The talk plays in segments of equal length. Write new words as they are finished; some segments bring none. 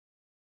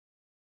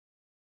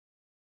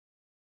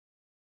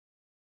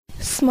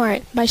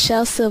Smart by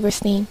Shel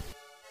Silverstein.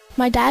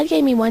 My dad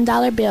gave me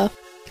 $1 bill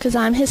because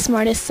I'm his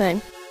smartest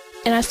son,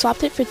 and I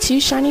swapped it for 2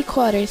 shiny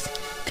quarters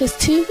because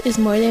 2 is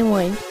more than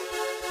 1.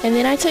 And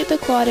then I took the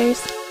quarters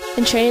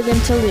and traded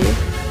them to Lou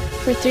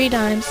for 3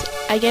 dimes.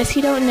 I guess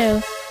he don't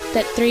know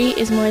that 3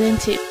 is more than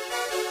 2.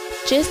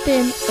 Just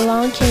then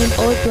along came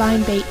old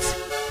blind Bates,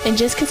 and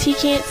just 'cause he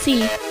can't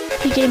see,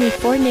 he gave me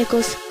 4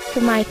 nickels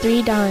for my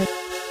 3 dimes,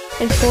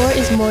 and 4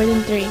 is more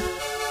than 3.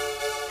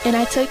 And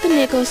I took the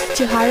nickels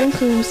to Hiram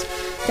Coombs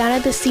down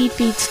at the seed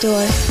feed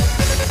store,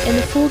 and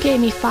the fool gave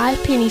me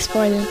 5 pennies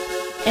for them,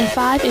 and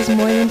 5 is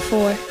more than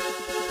 4.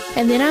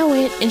 And then I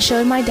went and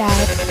showed my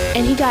dad,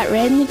 and he got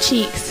red in the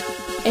cheeks,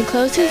 and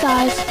closed his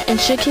eyes and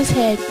shook his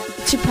head,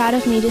 too proud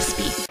of me to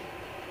speak.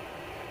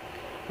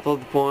 I thought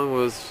the poem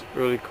was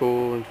really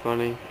cool and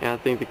funny, and I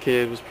think the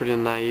kid was pretty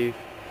naive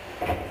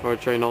for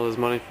trading all his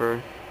money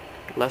for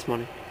less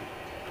money.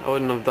 I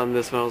wouldn't have done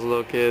this when I was a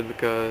little kid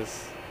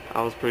because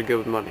I was pretty good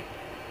with money.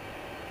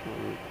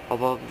 I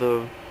thought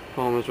the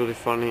poem was really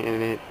funny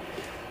and it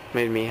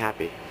made me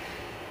happy.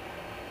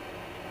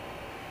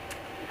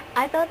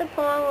 I thought the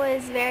poem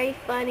was very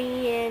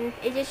funny, and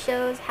it just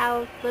shows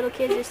how little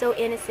kids are so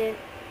innocent.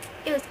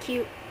 It was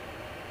cute.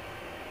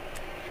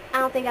 I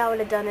don't think I would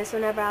have done this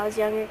whenever I was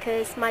younger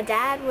because my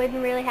dad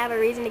wouldn't really have a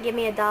reason to give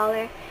me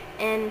 $1,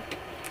 and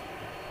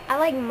I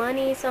like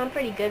money, so I'm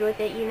pretty good with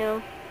it, you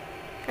know.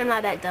 I'm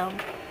not that dumb.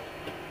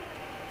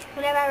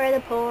 Whenever I read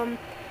the poem,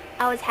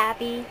 I was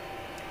happy,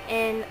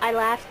 and I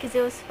laughed because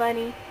it was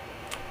funny,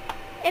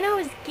 and I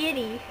was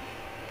giddy,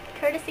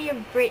 courtesy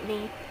of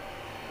Brittany.